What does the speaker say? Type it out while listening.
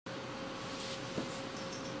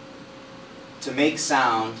To make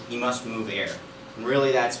sound, you must move air. And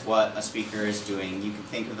really that's what a speaker is doing. You can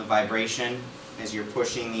think of the vibration as you're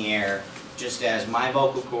pushing the air, just as my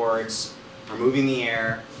vocal cords are moving the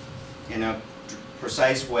air in a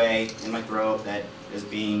precise way in my throat that is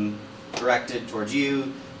being directed towards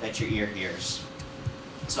you, that your ear hears.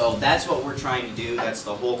 So that's what we're trying to do. That's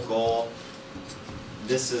the whole goal.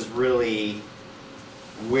 This is really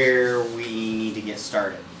where we need to get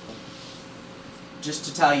started. Just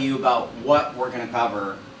to tell you about what we're going to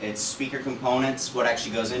cover, it's speaker components, what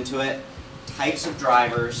actually goes into it, types of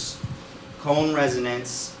drivers, cone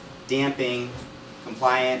resonance, damping,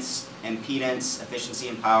 compliance, impedance, efficiency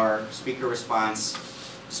and power, speaker response,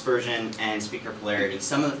 dispersion, and speaker polarity.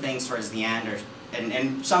 Some of the things towards the end are,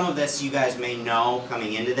 and some of this you guys may know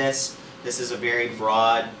coming into this. This is a very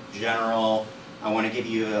broad, general, I want to give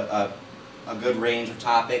you a good range of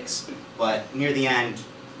topics, but near the end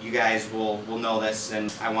you guys will know this,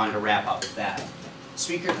 and I wanted to wrap up with that.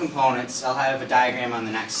 Speaker components, I'll have a diagram on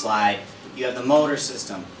the next slide. You have the motor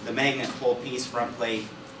system, the magnet pole piece, front plate,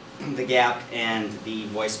 the gap, and the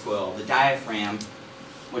voice coil. The diaphragm,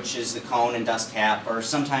 which is the cone and dust cap, or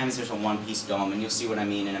sometimes there's a one-piece dome, and you'll see what I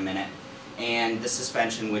mean in a minute. And the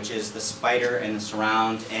suspension, which is the spider and the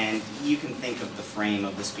surround, and you can think of the frame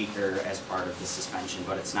of the speaker as part of the suspension,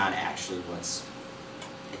 but it's not actually what's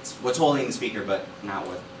holding the speaker, but not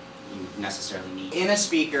what you necessarily need. In a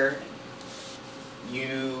speaker,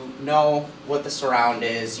 you know what the surround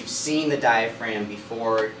is. You've seen the diaphragm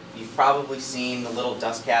before. You've probably seen the little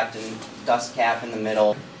dust cap in the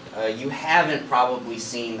middle. You haven't probably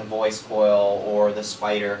seen the voice coil or the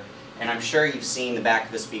spider, and I'm sure you've seen the back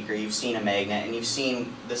of the speaker. You've seen a magnet, and you've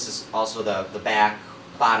seen, this is also the back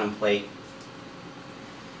bottom plate.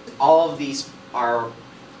 All of these are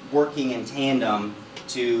working in tandem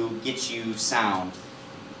to get you sound.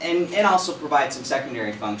 And also provide some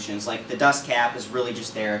secondary functions, like the dust cap is really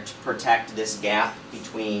just there to protect this gap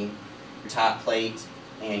between your top plate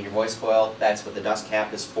and your voice coil. That's what the dust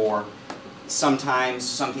cap is for. Sometimes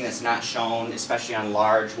something that's not shown, especially on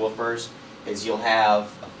large woofers, is you'll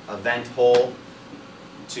have a vent hole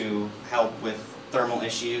to help with thermal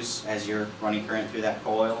issues as you're running current through that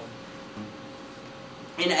coil.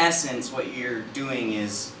 In essence, what you're doing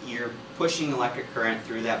is you're pushing electric current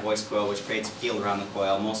through that voice coil, which creates a field around the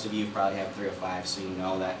coil. Most of you probably have 305, so you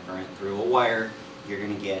know that current through a wire, you're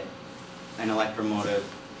going to get an electromotive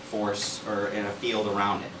force or in a field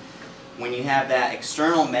around it. When you have that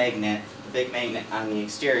external magnet, the big magnet on the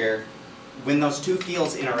exterior, when those two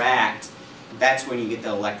fields interact, that's when you get the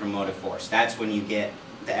electromotive force. That's when you get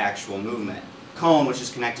the actual movement. Cone, which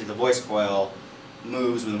is connected to the voice coil,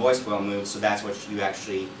 moves when the voice coil moves, so that's what you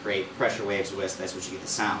actually create pressure waves with, that's what you get the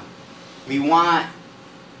sound. We want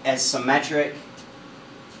as symmetric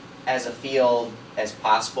as a field as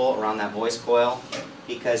possible around that voice coil,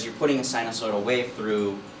 because you're putting a sinusoidal wave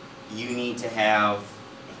through. You need to have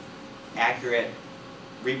accurate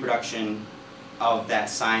reproduction of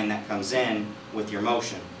that sine that comes in with your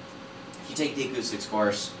motion. If you take the acoustics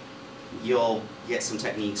course, you'll get some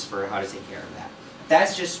techniques for how to take care of that.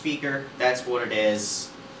 That's just speaker, that's what it is.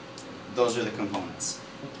 Those are the components.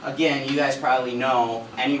 Again, you guys probably know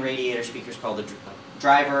any radiator speaker is called a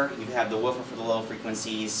driver. You have the woofer for the low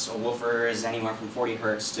frequencies. A woofer is anywhere from 40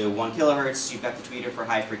 Hertz to 1 kilohertz. You've got the tweeter for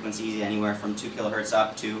high frequencies, anywhere from 2 kilohertz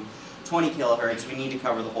up to 20 kilohertz. We need to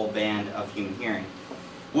cover the whole band of human hearing.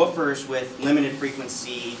 Woofers with limited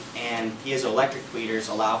frequency and piezoelectric tweeters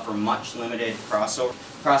allow for much limited crossover.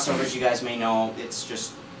 Crossovers, you guys may know, it's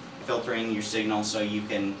just filtering your signal so you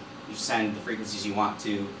send the frequencies you want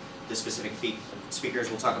to the specific speakers.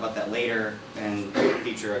 We'll talk about that later in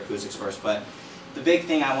future acoustics course. But the big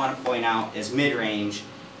thing I want to point out is mid-range,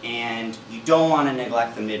 and you don't want to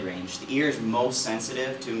neglect the mid-range. The ear is most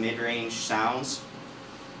sensitive to mid-range sounds,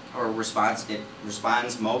 or it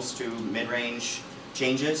responds most to mid-range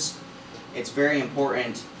changes. It's very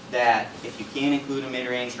important that if you can include a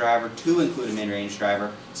mid-range driver, to include a mid-range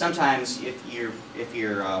driver. Sometimes if your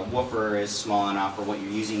woofer is small enough, or what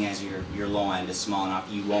you're using as your low end is small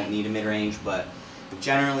enough, you won't need a mid-range, but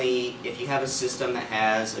generally if you have a system that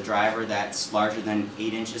has a driver that's larger than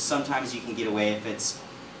 8 inches, sometimes you can get away if it's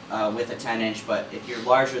with a 10-inch, but if you're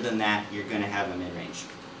larger than that, you're going to have a mid-range.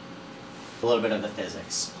 A little bit of the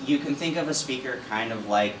physics. You can think of a speaker kind of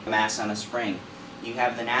like mass on a spring. You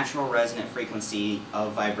have the natural resonant frequency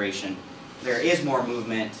of vibration. There is more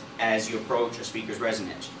movement as you approach a speaker's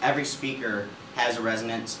resonance. Every speaker has a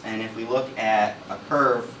resonance, and if we look at a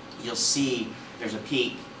curve, you'll see there's a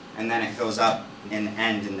peak, and then it goes up and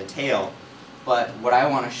end in the tail. But what I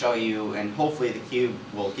want to show you, and hopefully the cube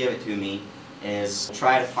will give it to me, is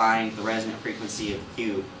try to find the resonant frequency of the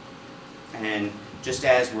cube And just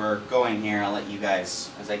as we're going here, I'll let you guys,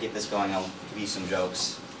 as I get this going, I'll give you some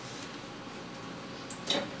jokes.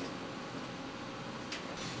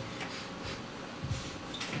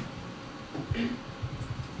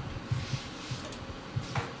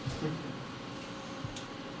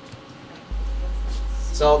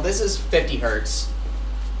 So this is 50 hertz,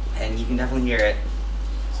 and you can definitely hear it,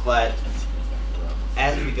 but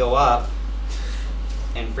as we go up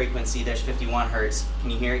in frequency, there's 51 hertz.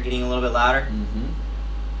 Can you hear it getting a little bit louder? Mm-hmm.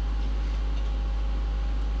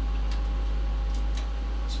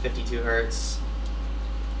 It's 52 hertz,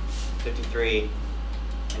 53,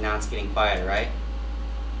 and now it's getting quieter, right?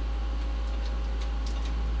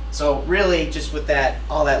 So really, just with that,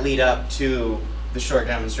 all that lead up to the short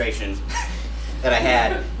demonstration that I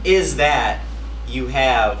had, is that you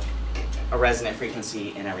have a resonant frequency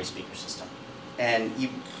in every speaker system. And you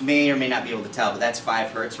may or may not be able to tell, but that's 5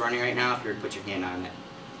 hertz running right now. If you were to put your hand on it,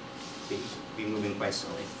 be moving quite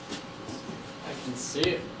slowly. I can see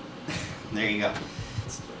it. There you go.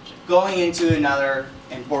 Going into another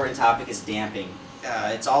important topic is damping.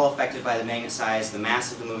 It's all affected by the magnet size, the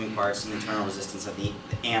mass of the moving parts, and the internal resistance of the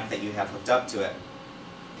amp that you have hooked up to it.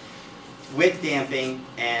 With damping,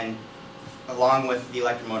 and along with the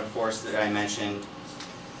electromotive force that I mentioned,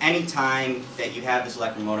 any time that you have this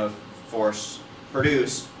electromotive force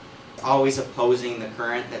produced, always opposing the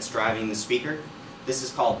current that's driving the speaker, this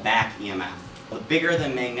is called back EMF. The bigger the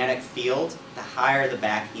magnetic field, the higher the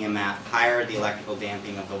back EMF, higher the electrical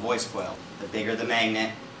damping of the voice coil. The bigger the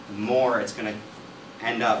magnet, the more it's going to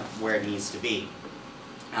end up where it needs to be.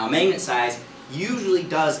 Now, magnet size usually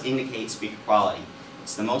does indicate speaker quality.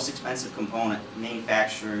 It's the most expensive component.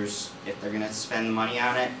 Manufacturers, if they're going to spend the money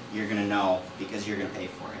on it, you're going to know because you're going to pay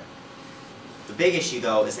for it. The big issue,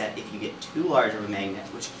 though, is that if you get too large of a magnet,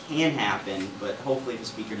 which can happen, but hopefully the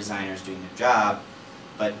speaker designer is doing their job,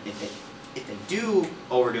 but if they do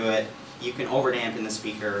overdo it, you can overdampen the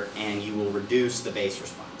speaker and you will reduce the bass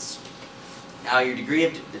response. Now, your degree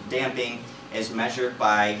of damping is measured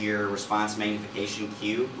by your response magnification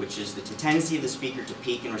Q, which is the tendency of the speaker to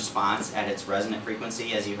peak in response at its resonant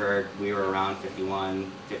frequency. As you heard, we were around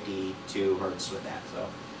 51, 52 hertz with that. So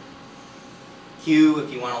Q,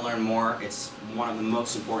 if you want to learn more, it's one of the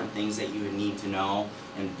most important things that you would need to know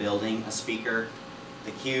in building a speaker.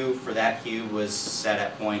 The Q for that cube was set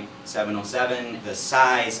at 0.707. The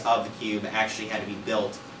size of the cube actually had to be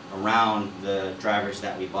built around the drivers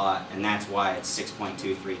that we bought, and that's why it's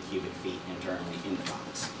 6.23 cubic feet internally in the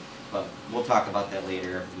box. But we'll talk about that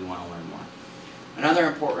later if you want to learn more. Another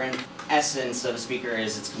important essence of a speaker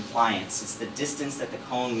is its compliance. It's the distance that the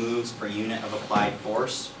cone moves per unit of applied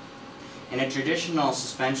force. In a traditional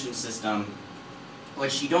suspension system,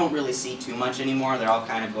 which you don't really see too much anymore, they're all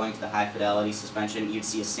kind of going to the high fidelity suspension, you'd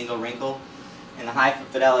see a single wrinkle. In the high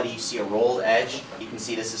fidelity, you see a rolled edge. You can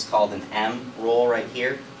see this is called an M roll right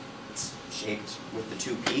here. It's shaped with the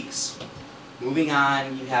 2 peaks. Moving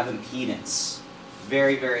on, you have impedance.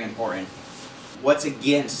 Very, very important. What's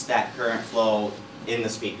against that current flow in the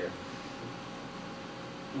speaker?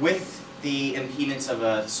 With the impedance of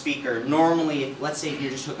a speaker, normally, let's say if you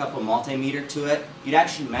just hook up a multimeter to it, you'd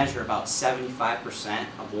actually measure about 75%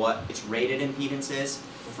 of what its rated impedance is.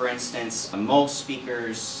 For instance, most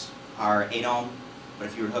speakers are 8 ohm, but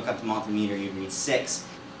if you were to hook up the multimeter, you'd read 6.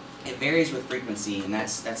 It varies with frequency, and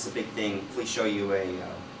that's the big thing. If we show you a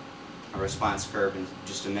response curve in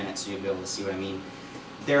just a minute, so you'll be able to see what I mean.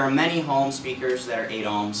 There are many home speakers that are 8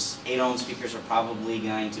 ohms. 8 ohm speakers are probably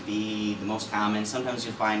going to be the most common. Sometimes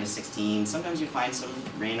you'll find a 16, sometimes you'll find some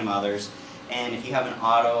random others. And if you have an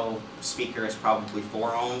auto speaker, it's probably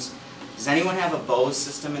 4 ohms. Does anyone have a Bose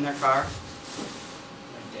system in their car?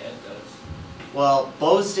 My dad does. Well,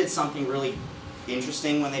 Bose did something really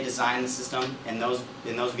interesting when they designed the system in those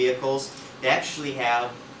vehicles. They actually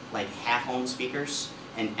have like half-ohm speakers,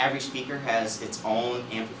 and every speaker has its own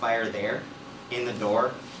amplifier there in the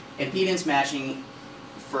door. Impedance matching,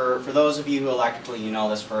 for those of you who electrically, you know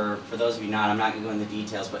this, for those of you not, I'm not going to go into the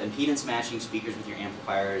details, but impedance matching speakers with your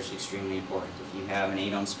amplifier is extremely important. If you have an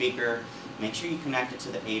 8 ohm speaker, make sure you connect it to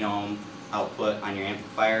the 8 ohm output on your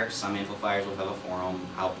amplifier. Some amplifiers will have a 4 ohm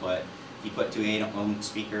output. If you put 2 8 ohm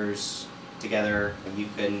speakers together, you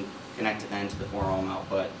can connect it then to the 4 ohm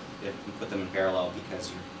output if you put them in parallel, because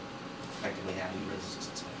you're effectively having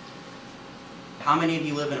resistance. How many of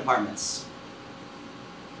you live in apartments?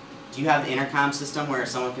 Do you have the intercom system where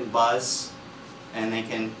someone can buzz and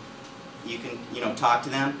you can talk to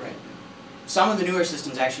them? Right. Some of the newer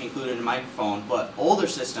systems actually included a microphone, but older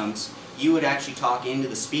systems, you would actually talk into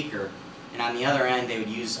the speaker, and on the other end they would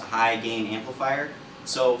use a high gain amplifier.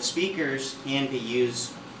 So speakers can be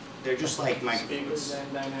used they're just like Speakers microphones.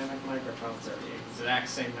 and dynamic microphones are the exact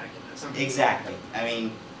same mechanism. Exactly. I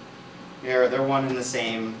mean, they're one and the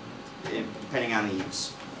same, depending on the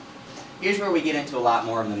use. Here's where we get into a lot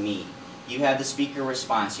more of the meat. You have the speaker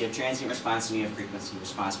response, you have transient response, and you have frequency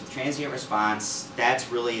response. With transient response, that's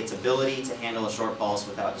really its ability to handle a short pulse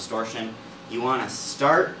without distortion. You want to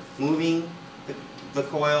start moving the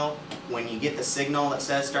coil when you get the signal that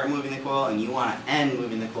says start moving the coil, and you want to end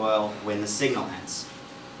moving the coil when the signal ends.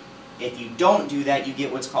 If you don't do that, you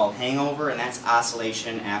get what's called hangover, and that's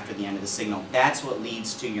oscillation after the end of the signal. That's what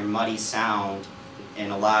leads to your muddy sound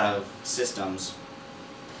in a lot of systems.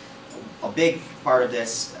 A big part of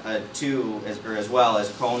this too, as well as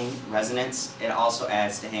cone resonance, it also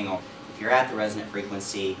adds to hangover. If you're at the resonant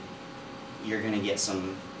frequency, you're going to get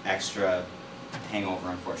some extra hangover,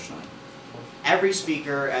 unfortunately. Every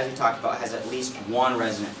speaker, as we talked about, has at least one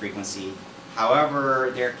resonant frequency.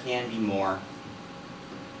 However, there can be more.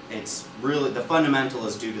 It's really, the fundamental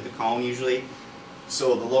is due to the cone usually.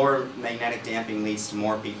 So the lower magnetic damping leads to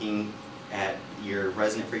more peaking at your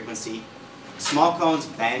resonant frequency. Small cones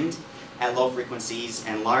bend at low frequencies,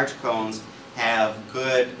 and large cones have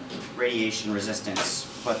good radiation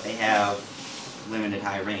resistance, but they have limited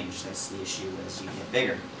high range. That's the issue as you get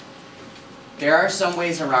bigger. There are some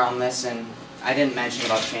ways around this, and I didn't mention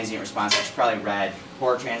about transient response, which you probably read.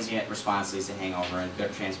 Poor transient response leads to hangover, and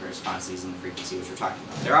good transient response leads in the frequency, which we're talking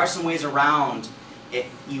about. There are some ways around if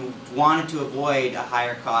you wanted to avoid a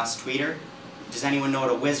higher cost tweeter. Does anyone know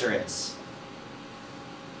what a whizzer is?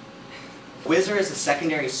 Whizzer is a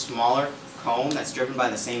secondary smaller cone that's driven by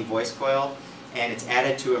the same voice coil, and it's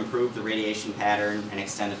added to improve the radiation pattern and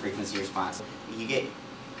extend the frequency response. You get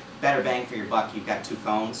better bang for your buck. You've got two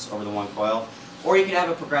cones over the one coil. Or you could have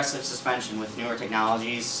a progressive suspension with newer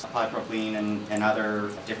technologies, polypropylene and other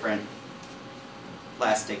different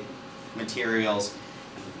plastic materials.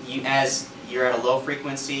 As you're at a low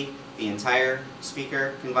frequency, the entire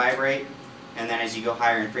speaker can vibrate, and then as you go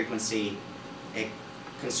higher in frequency, it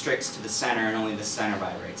constricts to the center and only the center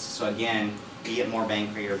vibrates. So again, you get more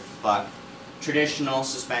bang for your buck. Traditional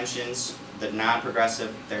suspensions, the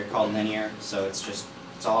non-progressive, they're called linear, so it's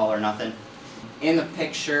all or nothing. In the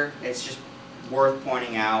picture, it's just worth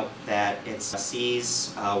pointing out that it's a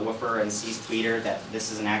C's woofer and C's tweeter, that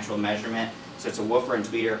this is an actual measurement. So it's a woofer and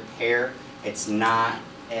tweeter pair. It's not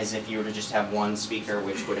as if you were to just have one speaker,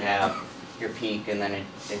 which would have your peak and then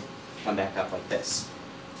it come back up like this.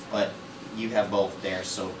 But you have both there,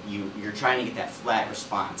 so you're trying to get that flat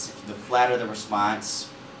response. The flatter the response,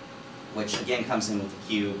 which again comes in with the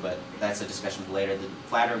cue, but that's a discussion for later, the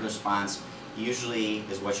flatter the response usually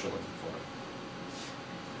is what you're looking for.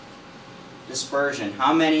 Dispersion.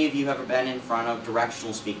 How many of you have ever been in front of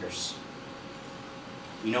directional speakers?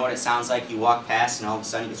 You know what it sounds like? You walk past and all of a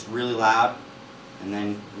sudden it gets really loud, and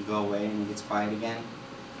then you go away and it gets quiet again.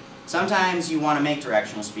 Sometimes you want to make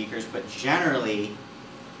directional speakers, but generally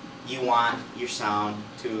you want your sound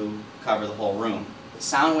to cover the whole room.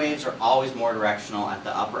 Sound waves are always more directional at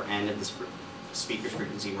the upper end of the speaker's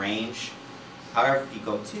frequency range. However, if you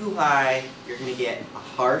go too high, you're going to get a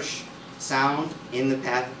harsh sound in the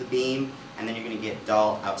path of the beam, and then you're going to get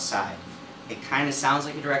dull outside. It kind of sounds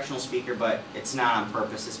like a directional speaker, but it's not on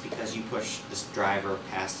purpose. It's because you push this driver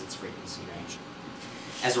past its frequency range.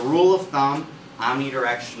 As a rule of thumb,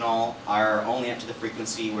 omnidirectional are only up to the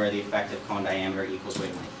frequency where the effective cone diameter equals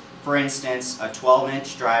wavelength. For instance, a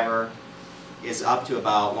 12-inch driver is up to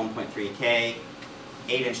about 1.3K,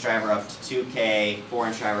 8-inch driver up to 2K,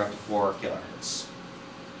 4-inch driver up to 4 kilohertz,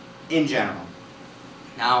 in general.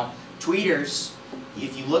 Now, tweeters,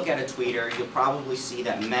 if you look at a tweeter, you'll probably see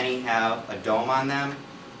that many have a dome on them.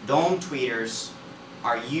 Dome tweeters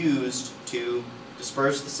are used to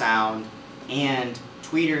disperse the sound, and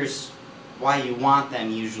tweeters, why you want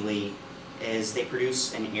them usually is they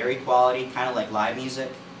produce an airy quality, kind of like live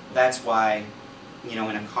music. That's why, you know,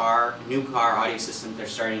 in a car, new car audio system, they're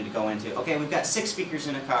starting to go into, okay, we've got 6 speakers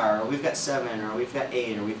in a car, or we've got 7, or we've got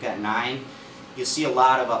 8, or we've got 9. You'll see a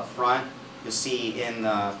lot of up front. You'll see in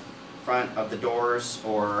the front of the doors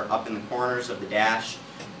or up in the corners of the dash,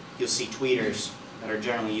 you'll see tweeters that are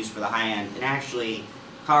generally used for the high end. And actually,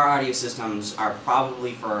 car audio systems are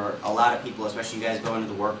probably, for a lot of people, especially you guys go into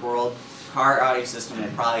the work world, car audio system will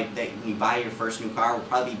probably, when you buy your first new car, will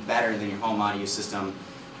probably be better than your home audio system,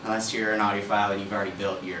 unless you're an audiophile and you've already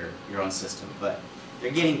built your own system. But they're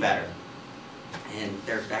getting better, and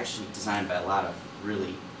they're actually designed by a lot of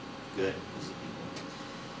really good music people.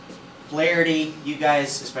 Polarity, you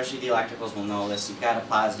guys, especially the electricals, will know this. You've got a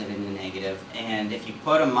positive and a negative, and if you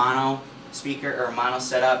put a mono speaker or a mono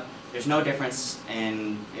setup, there's no difference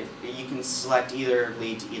in you can select either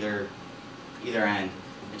lead to either end.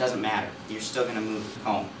 It doesn't matter. You're still going to move the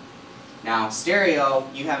cone. Now, stereo,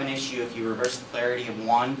 you have an issue if you reverse the polarity of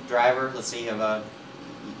one driver. Let's say you have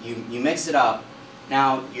you mix it up.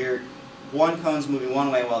 Now, your one cone's moving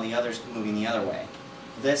one way while the other's moving the other way.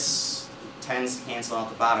 This tends to cancel out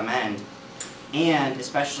the bottom end. And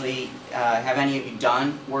especially, have any of you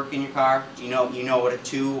done work in your car? Do you know what a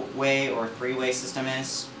two-way or three-way system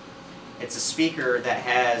is? It's a speaker that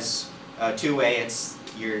has a two-way. It's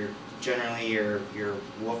generally your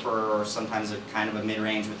woofer, or sometimes a kind of a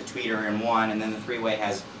mid-range with a tweeter in one, and then the three-way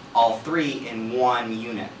has all three in one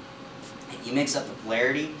unit. If you mix up the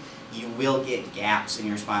polarity, you will get gaps in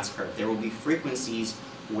your response curve. There will be frequencies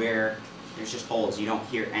where there's just holes. You don't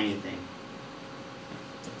hear anything.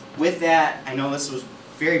 With that, I know this was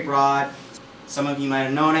very broad. Some of you might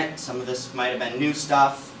have known it. Some of this might have been new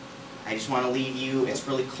stuff. I just want to leave you. It's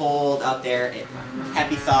really cold out there.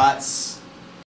 Happy thoughts.